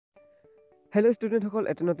Hello' ষ্টুডেণ্টসকল,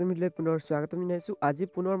 এটা নতুন ভিডিঅ'লৈ পুনৰ স্বাগতম জনাইছোঁ। আজি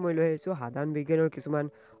পুনৰ মই লৈ আহিছোঁ সাধাৰণ বিজ্ঞানৰ কিছুমান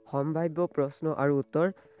সম্ভাৱ্য প্ৰশ্ন আৰু উত্তৰ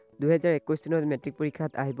 2021 চনত মেট্ৰিক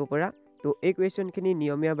পৰীক্ষাত আহিব পৰা। তো এই কুৱেশ্যনখিনি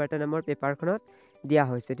নিয়মীয়া বাৰ্তা নামৰ পেপাৰখনত দিয়া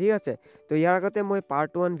হৈছে, ঠিক আছে। তো ইয়াৰ আগতে মই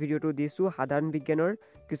পাৰ্ট 1 ভিডিঅ'টো দিছোঁ সাধাৰণ বিজ্ঞানৰ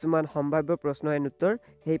কিছুমান সম্ভাৱ্য প্ৰশ্ন এণ্ড উত্তৰ।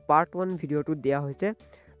 সেই পাৰ্ট 1 ভিডিঅ'টো দিয়া হৈছে।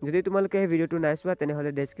 যদি তোমালোকে সেই ভিডিঅ'টো নাই চোৱা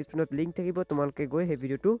তেনেহ'লে ডেছক্ৰিপশ্যনত লিংক থাকিব, তোমালোকে গৈ সেই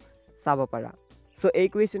ভিডিঅ'টো চাব পাৰা। চ' এই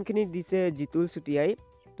কুৱেশ্যনখিনি দিছে জিতুল চুটিয়াই।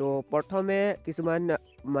 তো প্ৰথমে কিছুমান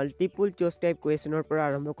মাল্টিপুল চইচ টাইপ কুৱেশ্যনৰ পৰা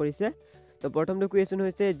আৰম্ভ কৰিছে। তো প্ৰথমটো কুৱেশ্যন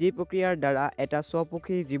হৈছে, যি প্ৰক্ৰিয়াৰ দ্বাৰা এটা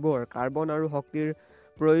স্বপক্ষী জীৱৰ কাৰ্বন আৰু শক্তিৰ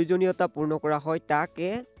প্ৰয়োজনীয়তা পূৰ্ণ কৰা হয় তাকে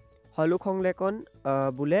হলুক সংলেখন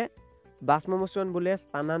বোলে, বাষ্পমোচন বোলে,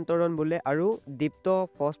 স্থানান্তৰণ বোলে আৰু দীপ্ত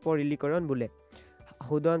ফস্ফৰিলীকৰণ বোলে।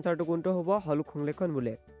 শুদ্ধ আনচাৰটো কোনটো হ'ব? হলুক সংলেখন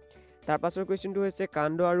বোলে। তাৰ পাছৰ কুৱেশ্যনটো হৈছে,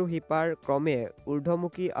 কাণ্ড আৰু শিপাৰ ক্ৰমে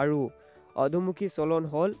ঊৰ্ধ্বমুখী আৰু অধোমুখী চলন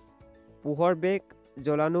হ'ল পোহৰ বেগ,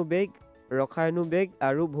 জলানুবেগ, ৰসায়নুবেগ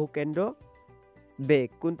আৰু ভূকেন্দ্ৰ বেগ।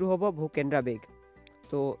 কোনটো হ'ব? ভূকেন্দ্ৰা বেগ।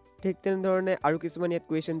 তো ঠিক তেনেধৰণে আৰু কিছুমান ইয়াত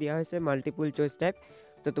কুৱেশ্যন দিয়া হৈছে মাল্টিপুল চইচ টাইপ।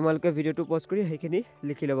 তো তোমালোকে ভিডিঅ'টো পজ কৰি সেইখিনি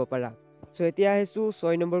লিখি ল'ব পাৰা। চ' এতিয়া আহিছোঁ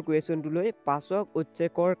 6 নম্বৰ কুৱেশ্যনটোলৈ। পাচক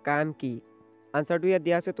উৎসেকৰ কাম কি? আনচাৰটো ইয়াত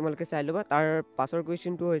দিয়া আছে, তোমালোকে চাই ল'বা। তাৰ পাছৰ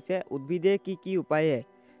কুৱেশ্যনটো হৈছে, উদ্ভিদে কি কি উপায়ে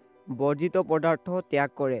বৰ্জিত পদাৰ্থ ত্যাগ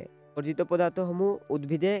কৰে? বৰ্জিত পদাৰ্থসমূহ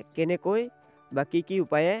উদ্ভিদে কেনেকৈ বা কি কি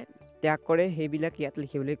উপায়ে ত্যাগ কৰে সেইবিলাক ইয়াত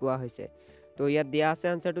লিখিবলৈ কোৱা হৈছে। তো ইয়াত দিয়া আছে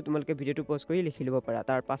আনচাৰটো, তোমালোকে ভিডিঅ'টো পজ কৰি লিখি ল'ব পাৰা।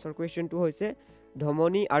 তাৰ পাছৰ কুৱেশ্যনটো হৈছে,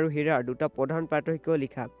 ধমনী আৰু হীৰাৰ দুটা প্ৰধান পাৰ্থক্য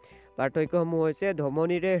লিখা। পাৰ্থক্যসমূহ হৈছে,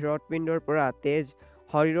 ধমনীৰে হৃদপিণ্ডৰ পৰা তেজ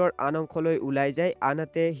শৰীৰৰ আন অংশলৈ ওলাই যায়,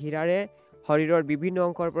 আনহাতে হীৰাৰে শৰীৰৰ বিভিন্ন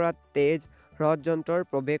অংশৰ পৰা তেজ হৃদযন্ত্ৰৰ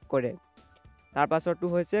প্ৰৱেশ কৰে। তাৰ পাছৰটো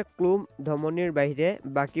হৈছে, ক্লোম ধমনীৰ বাহিৰে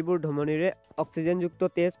বাকীবোৰ ধমনীৰে অক্সিজেনযুক্ত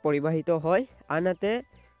তেজ পৰিবাহিত হয়, আনহাতে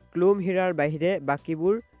ক্লোম হীৰাৰ বাহিৰে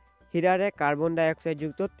বাকীবোৰ হীৰাৰে কাৰ্বন ডাই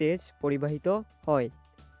অক্সাইডযুক্ত তেজ পৰিবাহিত হয়।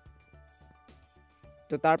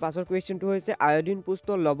 তো তাৰ পাছৰ কুৱেশ্যনটো হৈছে, আয়ডিন পুষ্ট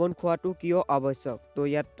লৱণ খোৱাটো কিয় আৱশ্যক? তো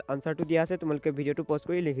ইয়াত আনচাৰটো দিয়া আছে, তোমালোকে ভিডিঅ'টো পজ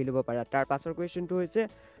কৰি লিখি ল'ব পাৰা। তাৰ পাছৰ কুৱেশ্যনটো হৈছে,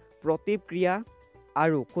 প্ৰতিক্ৰিয়া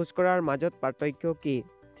আৰু খোজ কঢ়াৰ মাজত পাৰ্থক্য কি?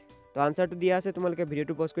 তো আনচাৰটো দিয়া আছে, তোমালোকে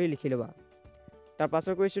ভিডিঅ'টো পজ কৰি লিখি ল'বা। তাৰ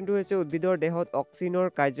পাছৰ কুৱেশ্যনটো হৈছে, উদ্ভিদৰ দেহত অক্সিনৰ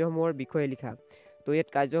কাৰ্যসমূহৰ বিষয়ে লিখা। তো ইয়াত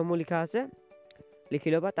কাৰ্যসমূহ লিখা আছে, লিখি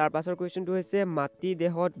ল'বা। তাৰ পাছৰ কুৱেশ্যনটো হৈছে, মাতৃ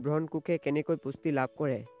দেহত ভ্ৰূণকোষে কেনেকৈ পুষ্টি লাভ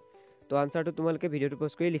কৰে? তো আনচাৰটো তোমালোকে ভিডিঅ'টো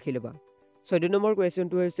পজ কৰি লিখি ল'বা। 14 নম্বৰ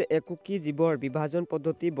কুৱেশ্যনটো হৈছে, একোষী জীৱৰ বিভাজন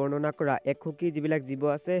পদ্ধতি বৰ্ণনা কৰা। একোষী যিবিলাক জীৱ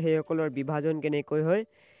আছে সেইসকলৰ বিভাজন কেনেকৈ হয়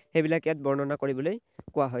সেইবিলাক ইয়াত বৰ্ণনা কৰিবলৈ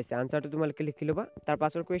কোৱা হৈছে। আনচাৰটো তোমালোকে লিখি ল'বা। তাৰ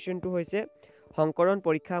পাছৰ কুৱেশ্যনটো হৈছে, সংকৰণ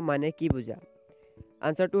পৰীক্ষা মানে কি বুজা?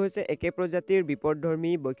 আনচাৰটো হৈছে, একে প্ৰজাতিৰ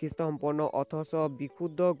বিপদধৰ্মী বৈশিষ্ট্য সম্পন্ন অথচ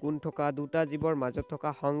বিশুদ্ধ গুণ থকা দুটা জীৱৰ মাজত থকা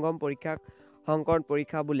সংগম পৰীক্ষাক সংকৰণ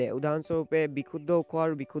পৰীক্ষা বোলে। উদাহৰণস্বৰূপে, বিশুদ্ধ ওখ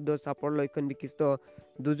আৰু বিশুদ্ধ চাপৰ লক্ষণ বিশিষ্ট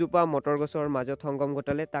দুজোপা মটৰ গছৰ মাজত সংগম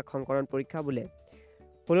ঘটালে তাক সংকৰণ পৰীক্ষা বোলে।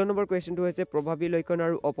 16 নম্বৰ কুৱেশ্যনটো হৈছে, প্ৰভাৱী লক্ষণ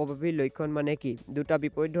আৰু অপ্ৰভাৱী লক্ষণ মানে কি? দুটা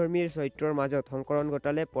বিপৰীতধৰ্মী চৰিত্ৰৰ মাজত সংকৰণ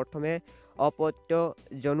ঘটালে প্ৰথমে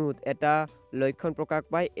অপত্যজনুত এটা লক্ষণ প্ৰকাশ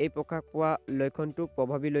পায়। এই প্ৰকাশ পোৱা লক্ষণটোক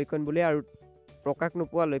প্ৰভাৱী লক্ষণ বোলে আৰু প্ৰকাশ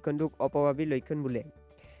নোপোৱা লক্ষণটোক অপ্ৰভাৱী লক্ষণ বোলে।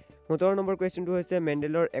 17 নম্বৰ কুৱেশ্যনটো হৈছে,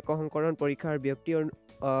 মেণ্ডেলৰ একসংকৰণ পৰীক্ষাৰ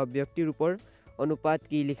ব্যক্তিৰ ৰূপৰ অনুপাত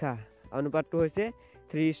কি লিখা? অনুপাতটো হৈছে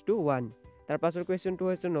 3:1। তাৰ পাছৰ কুৱেশ্যনটো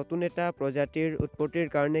হৈছে, নতুন এটা প্ৰজাতিৰ উৎপত্তিৰ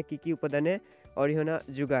কাৰণে কি কি উপাদানে অৰিহণা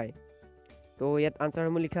যোগায়? তো ইয়াত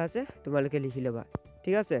আনচাৰসমূহ লিখা আছে, তোমালোকে লিখি ল'বা,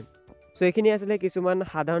 ঠিক আছে। চ' এইখিনি আছিলে কিছুমান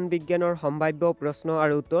সাধাৰণ বিজ্ঞানৰ সম্ভাৱ্য প্ৰশ্ন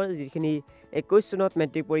আৰু উত্তৰ যিখিনি 21 চনত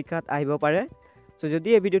মেট্ৰিক পৰীক্ষাত আহিব পাৰে। চ' যদি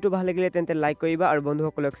এই ভিডিঅ'টো ভাল লাগিলে তেন্তে লাইক কৰিবা আৰু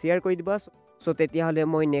বন্ধুসকলক শ্বেয়াৰ কৰি দিবা। চ' তেতিয়াহ'লে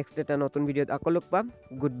মই নেক্সট এটা নতুন ভিডিঅ'ত আকৌ লগ পাম।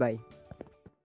 Good bye.